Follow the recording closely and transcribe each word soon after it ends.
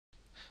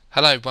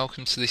Hello,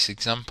 welcome to this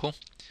example.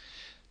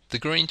 The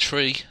green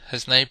tree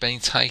has now been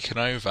taken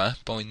over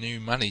by new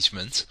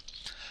management,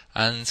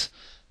 and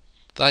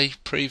they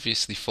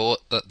previously thought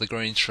that the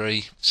green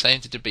tree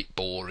sounded a bit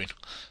boring,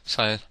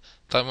 so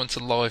they want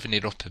to liven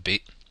it up a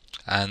bit,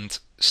 and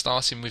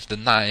starting with the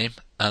name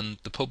and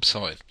the pub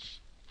sign.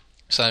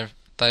 So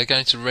they're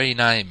going to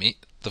rename it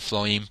the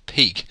Flying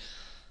Pig.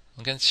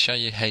 I'm going to show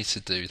you how to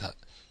do that.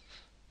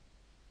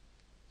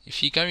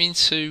 If you go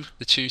into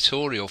the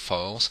tutorial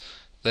files,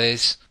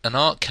 there's an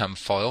ArtCAM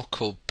file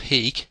called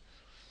Pig.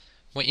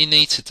 What you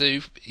need to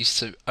do is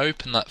to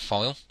open that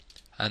file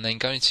and then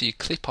go into your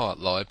clip art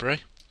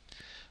library.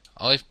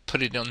 I've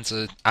put it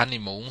under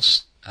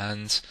animals,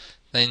 and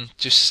then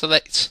just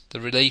select the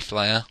relief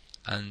layer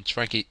and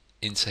drag it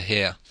into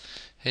here.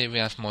 Here we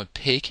have my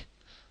pig.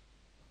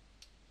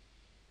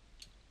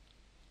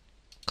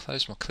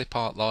 Close my clip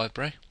art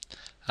library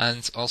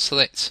and I'll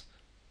select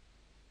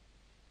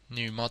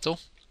new model.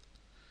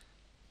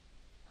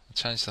 I'll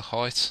change the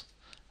height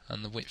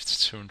and the width to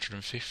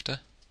 250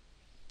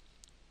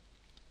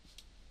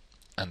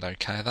 and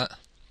OK that,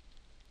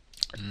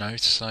 and no to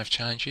save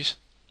changes.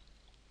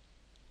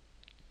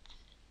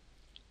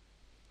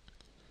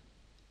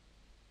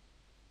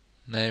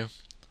 Now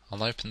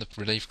I'll open the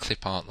relief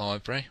clip art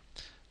library.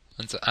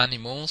 Under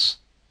animals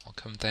I'll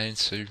come down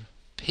to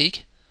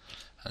pig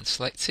and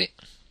select it,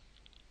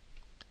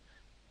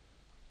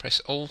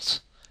 press Alt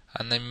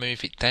and then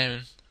move it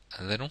down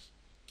a little,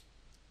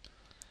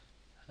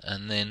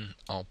 and then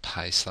I'll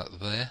paste that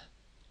there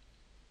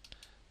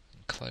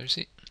and close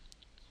it.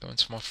 Go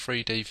into my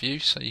 3D view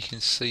so you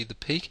can see the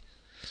pig.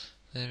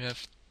 There we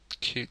have a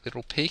cute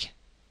little pig.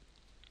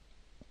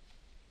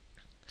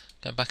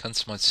 Go back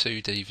onto my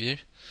 2D view.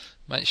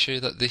 Make sure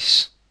that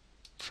this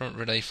front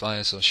relief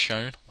layers are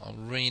shown. I'll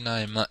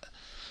rename that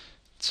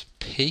to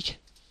pig,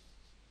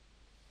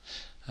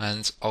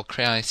 and I'll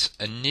create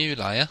a new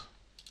layer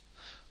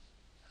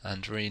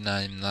and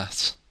rename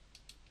that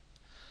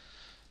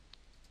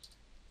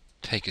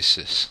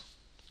Pegasus.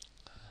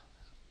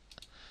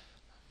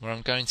 What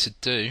I'm going to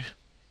do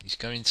is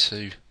go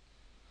into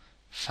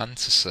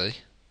Fantasy,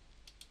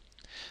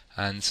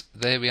 and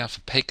there we have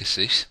a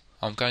Pegasus.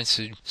 I'm going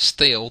to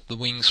steal the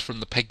wings from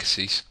the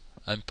Pegasus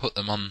and put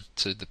them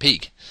onto the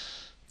pig.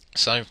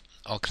 So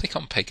I'll click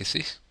on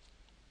Pegasus,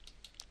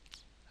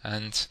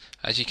 and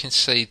as you can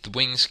see the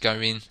wings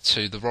go in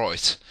to the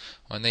right.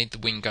 I need the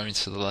wing going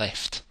to the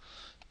left.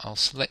 I'll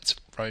select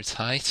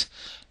rotate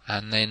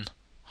and then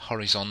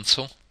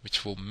horizontal,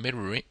 which will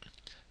mirror it,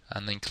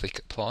 and then click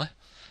apply,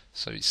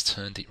 so it's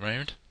turned it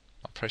round.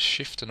 I'll press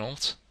Shift and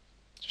Alt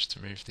just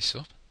to move this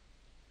up.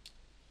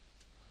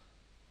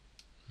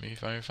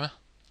 Move over.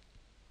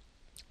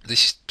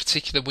 This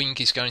particular wing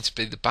is going to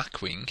be the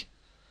back wing,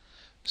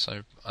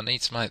 so I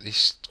need to make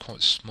this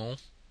quite small,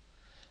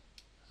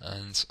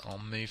 and I'll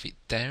move it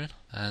down,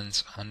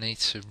 and I need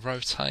to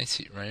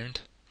rotate it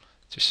round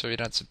just so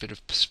it adds a bit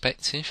of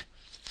perspective.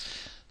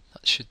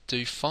 That should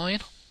do fine.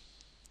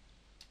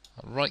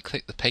 I'll right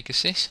click the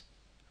Pegasus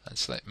and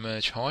select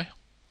merge high,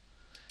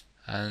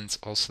 and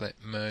I'll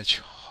select merge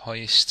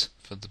highest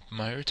for the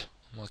mode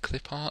on my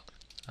clip art,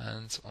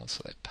 and I'll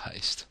select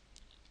paste.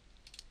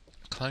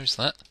 Close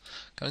that,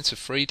 go into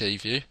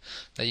 3D view.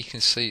 There you can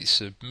see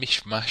it's a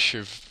mishmash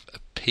of a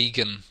pig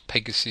and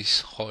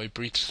Pegasus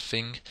hybrid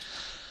thing.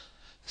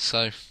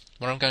 So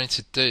what I'm going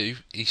to do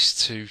is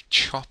to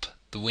chop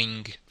the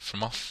wing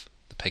from off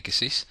the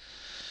Pegasus.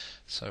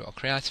 So I'll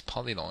create a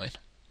polyline,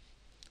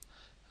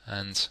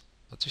 and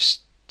I'll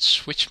just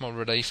switch my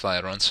relief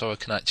layer on so I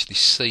can actually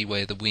see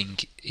where the wing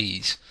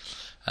is,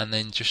 and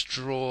then just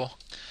draw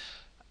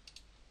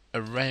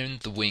around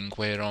the wing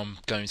where I'm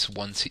going to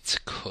want it to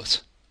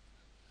cut.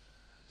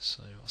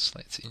 So I'll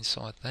select it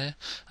inside there,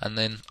 and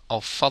then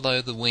I'll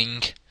follow the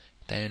wing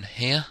down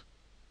here,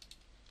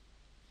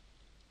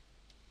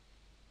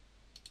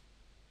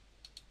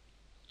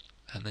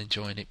 and then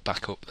join it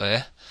back up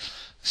there.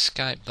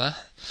 Escape that.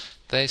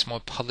 There's my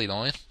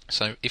polyline.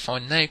 So if I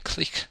now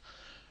click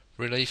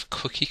Relief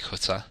Cookie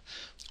Cutter,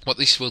 what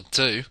this will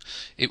do,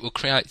 it will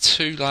create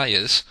two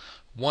layers,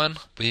 one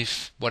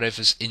with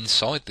whatever's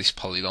inside this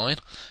polyline,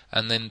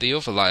 and then the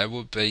other layer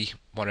will be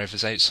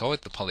whatever's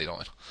outside the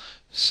polyline.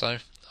 So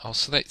I'll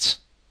select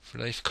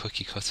Relief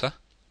Cookie Cutter,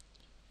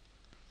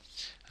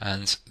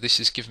 and this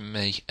has given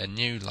me a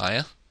new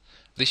layer.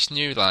 This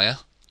new layer,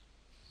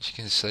 as you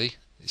can see,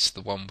 is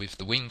the one with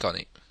the wing on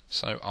it.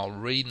 So I'll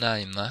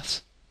rename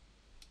that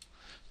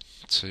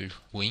to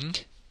wing,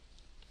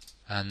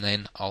 and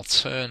then I'll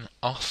turn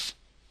off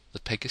the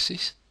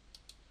Pegasus.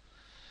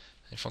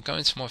 If I go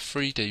into my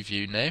 3D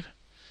view now,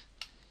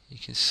 you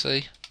can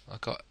see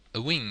I've got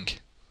a wing.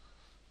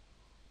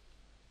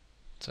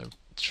 So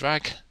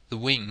drag the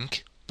wing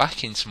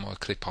back into my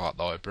clip art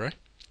library,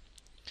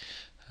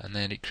 and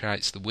then it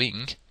creates the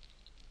wing.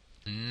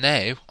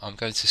 Now I'm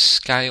going to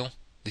scale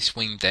this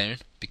wing down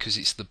because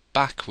it's the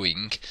back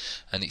wing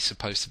and it's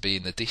supposed to be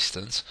in the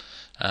distance,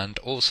 and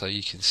also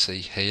you can see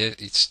here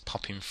it's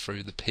popping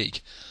through the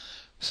pig.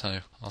 So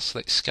I'll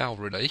select scale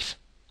relief,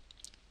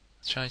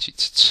 change it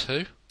to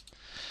 2,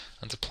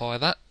 and apply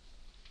that.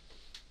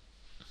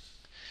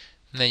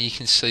 Now you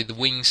can see the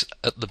wings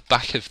at the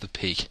back of the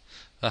pig.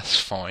 That's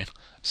fine.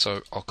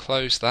 So I'll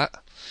close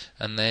that,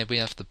 and there we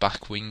have the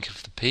back wing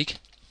of the pig.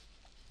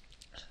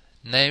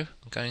 Now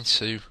I'm going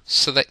to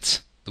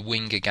select the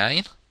wing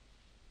again,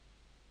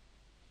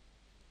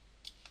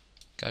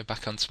 go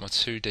back onto my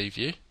 2D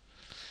view,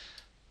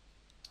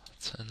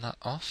 turn that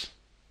off,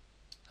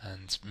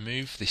 and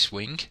move this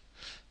wing.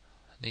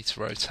 I need to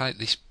rotate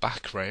this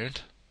back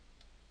round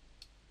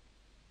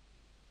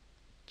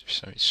just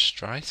so it's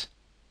straight,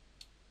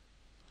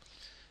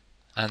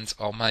 and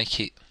I'll make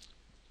it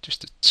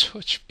just a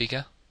touch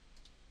bigger.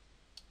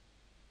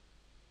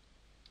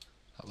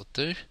 That will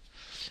do,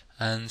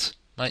 and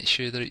make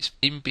sure that it's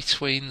in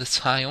between the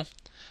tail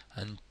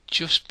and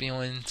just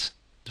behind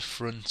the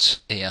front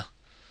ear.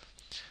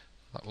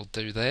 That will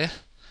do there,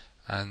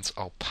 and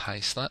I'll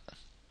paste that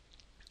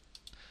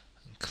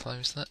and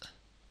close that.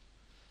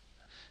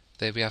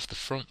 There we have the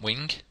front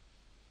wing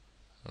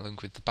along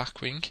with the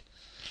back wing.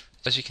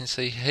 As you can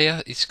see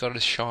here, it's got a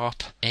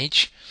sharp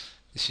edge.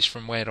 This is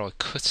from where I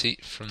cut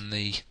it from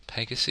the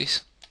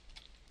Pegasus.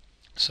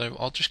 So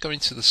I'll just go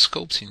into the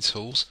sculpting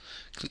tools,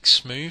 click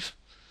smooth,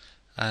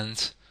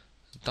 and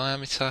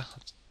diameter,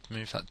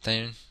 move that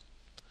down,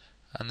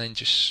 and then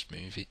just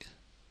smooth it.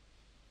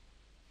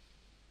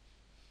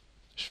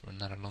 Just run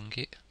that along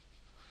it.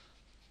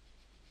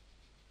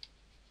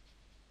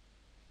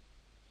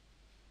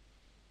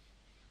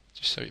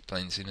 Just so it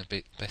blends in a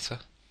bit better.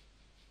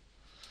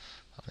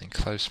 And then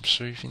close some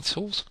smoothing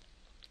tools.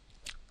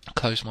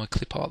 Close my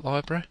clip art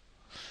library.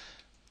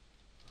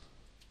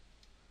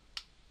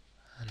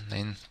 And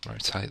then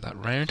rotate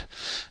that round.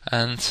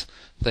 And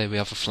there we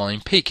have a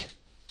flying pig.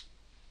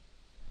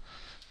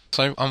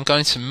 So I'm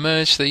going to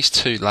merge these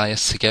two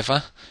layers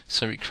together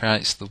so it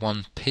creates the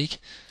one pig.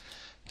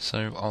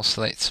 So I'll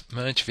select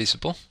merge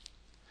visible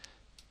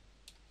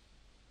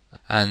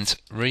and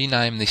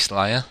rename this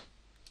layer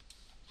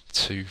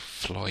to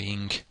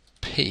flying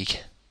pig.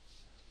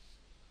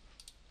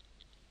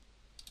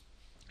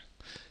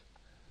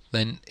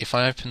 Then if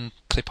I open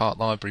clip art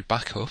library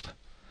back up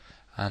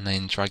and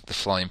then drag the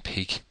flying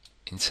pig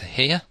into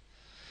here,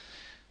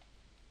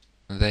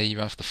 there you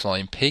have the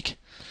flying pig.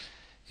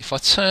 If I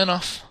turn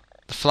off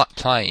the flat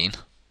plane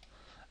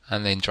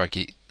and then drag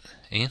it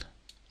in,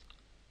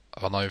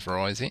 I'll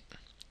override it,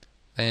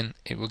 then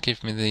it will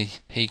give me the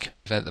pig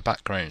without the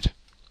background.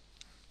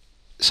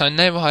 So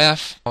now I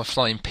have my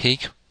flying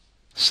pig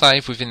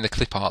saved within the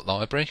clip art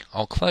library.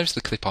 I'll close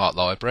the clip art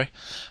library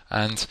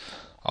and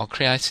I'll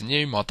create a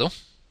new model.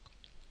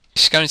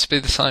 It's going to be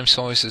the same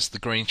size as the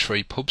green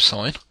tree pub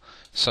sign,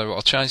 so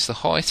I'll change the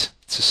height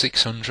to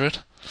 600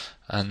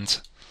 and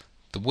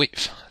the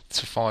width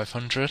to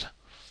 500,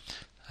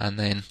 and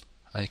then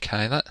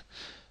OK that.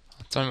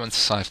 I don't want to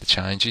save the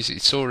changes,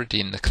 it's already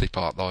in the clip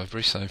art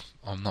library, so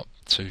I'm not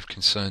too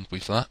concerned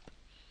with that.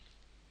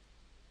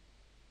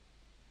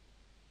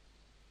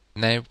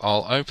 Now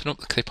I'll open up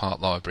the clip art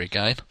library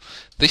again.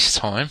 This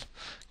time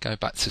go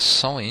back to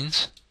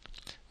signs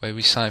where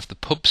we saved the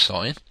pub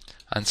sign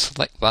and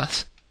select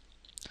that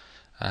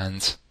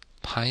and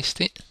paste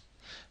it.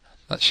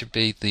 That should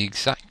be the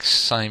exact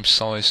same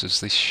size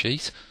as this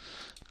sheet.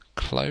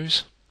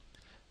 Close,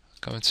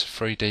 go into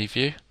 3D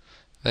view.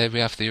 There we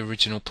have the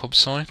original pub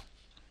sign.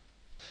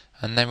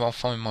 And then I'll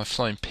find my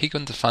flying pig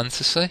under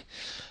fantasy,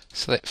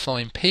 select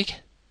flying pig,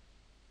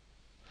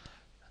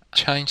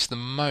 change the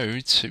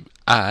mode to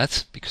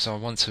add because I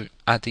want to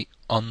add it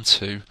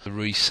onto the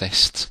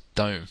recessed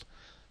dome.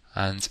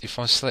 And if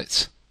I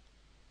select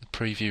the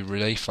preview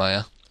relief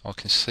layer, I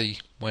can see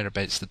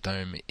whereabouts the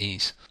dome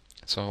is.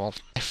 So I'll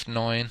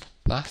F9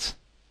 that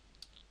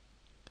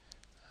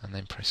and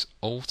then press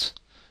Alt,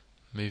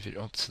 move it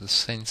up to the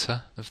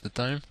centre of the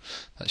dome.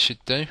 That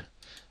should do,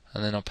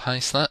 and then I'll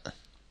paste that,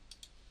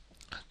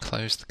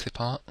 close the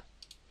clip art.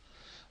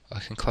 I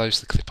can close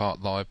the clip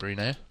art library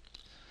now.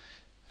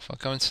 If I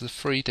go into the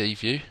 3D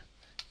view,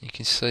 you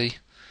can see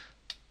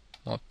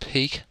my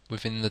pig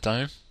within the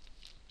dome.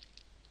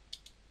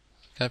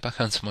 Go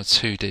back onto my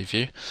 2D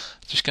view.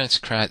 I'm just going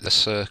to create the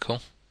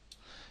circle,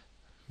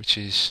 which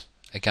is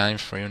again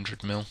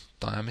 300mm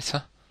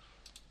diameter,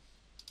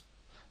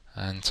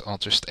 and I'll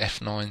just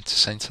F9 to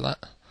centre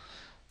that.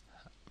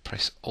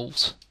 Press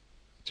Alt,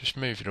 just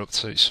move it up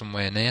so it's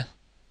somewhere near.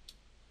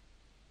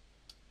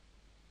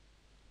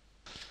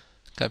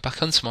 Go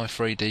back onto my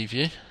 3D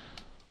view,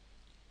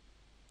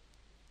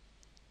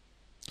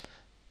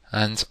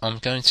 and I'm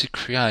going to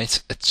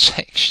create a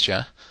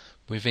texture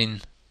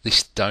within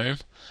this dome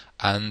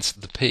and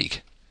the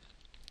pig.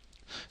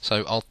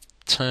 So I'll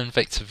turn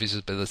vector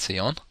visibility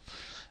on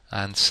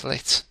and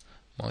select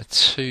my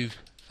two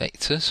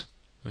vectors,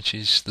 which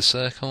is the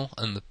circle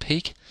and the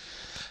pig,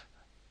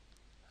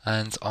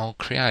 and I'll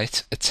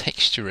create a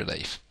texture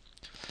relief.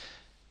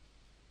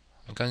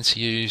 I'm going to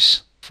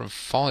use from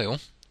File,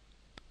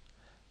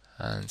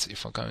 and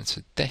if I go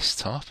into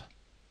Desktop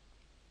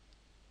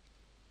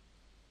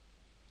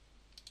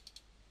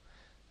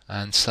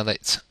and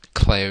select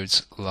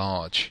Clouds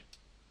Large,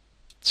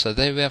 So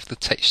there we have the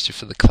texture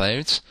for the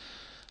clouds.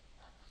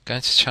 I'm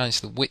going to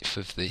change the width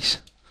of this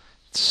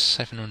to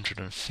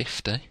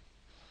 750.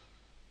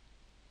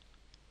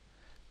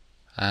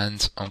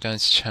 And I'm going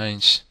to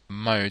change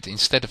mode.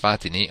 Instead of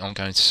adding it, I'm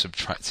going to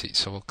subtract it.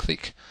 So I'll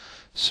click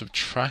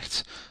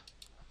subtract,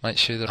 make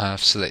sure that I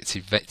have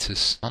selected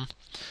vectors on,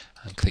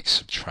 and click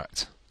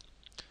subtract.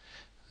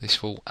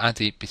 This will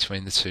add it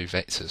between the two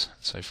vectors.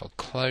 So if I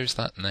close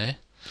that now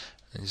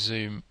and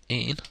zoom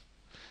in,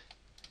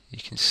 you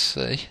can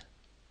see,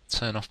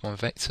 turn off my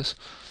vectors,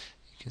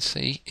 you can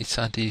see it's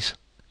added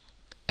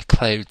a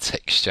cloud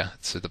texture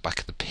to the back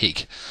of the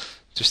pig,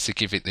 just to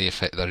give it the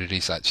effect that it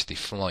is actually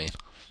flying.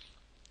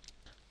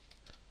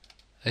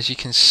 As you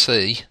can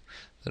see,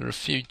 there are a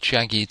few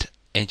jagged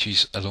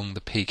edges along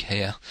the pig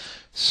here,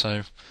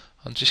 so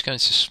I'm just going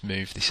to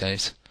smooth this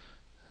out.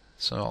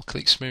 So I'll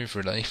click smooth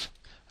relief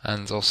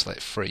and I'll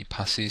select 3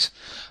 passes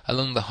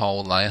along the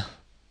whole layer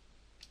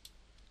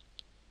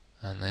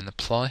and then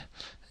apply,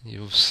 and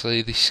you'll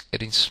see this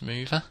getting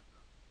smoother.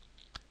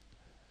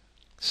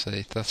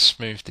 See, that's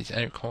smoothed it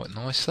out quite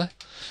nicely.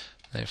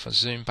 Now if I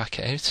zoom back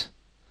out,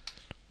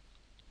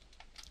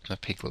 the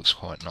pig looks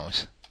quite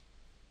nice.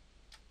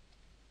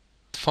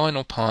 The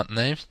final part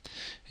now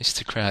is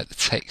to create the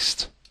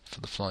text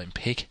for the flying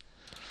pig.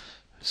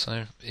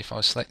 So if I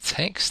select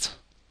text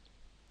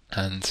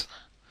and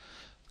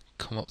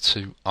come up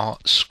to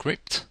art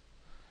script,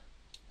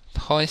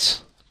 the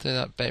height, do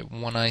that about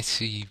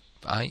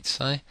 188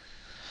 say,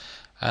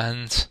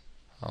 and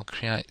I'll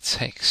create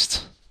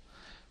text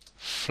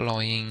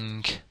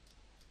flying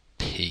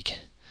pig,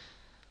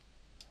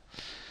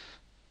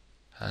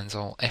 and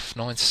I'll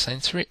F9 to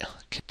centre it,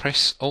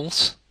 press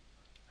Alt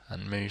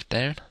and move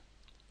down.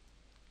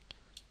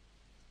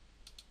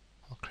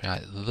 I'll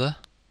create I'll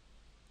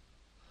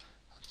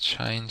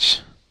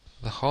change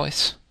the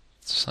height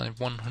to say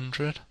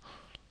 100,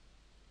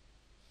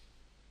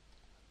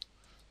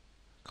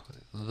 call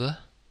it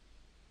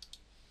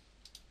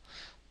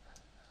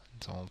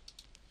and I'll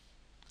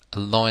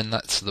align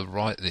that to the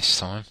right this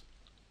time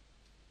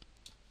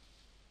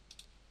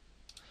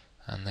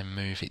and then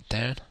move it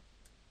down.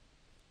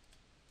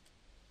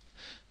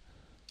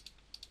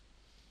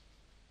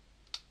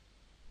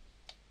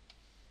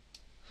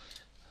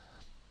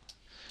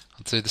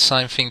 I'll do the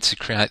same thing to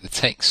create the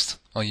text.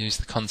 I'll use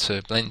the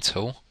contour blend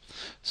tool,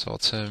 so I'll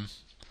turn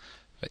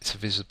vector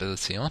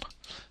visibility on,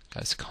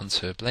 go to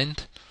contour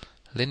blend,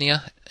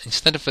 linear.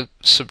 Instead of a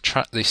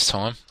subtract this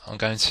time, I'm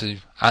going to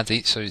add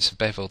it so it's a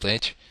beveled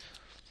edge,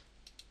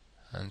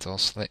 and I'll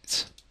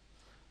select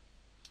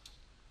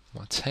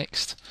my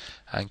text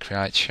and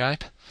create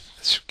shape.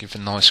 This will give a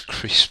nice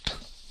crisp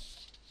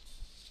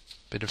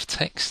bit of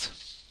text.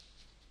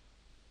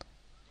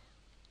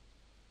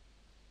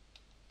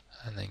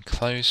 And then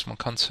close my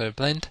contour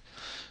blend,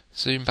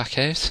 zoom back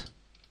out,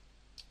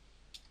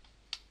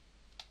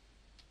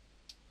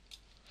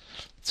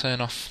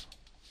 turn off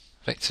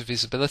vector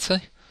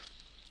visibility,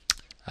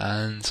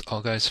 and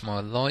I'll go to my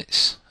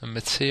lights and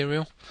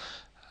material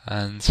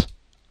and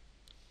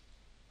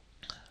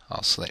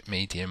I'll select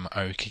medium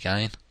oak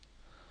again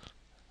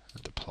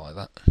and apply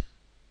that.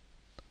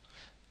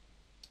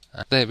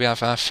 And there we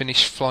have our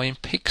finished flying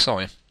pig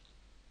sign.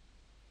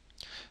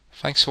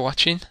 Thanks for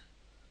watching.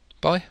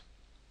 Bye.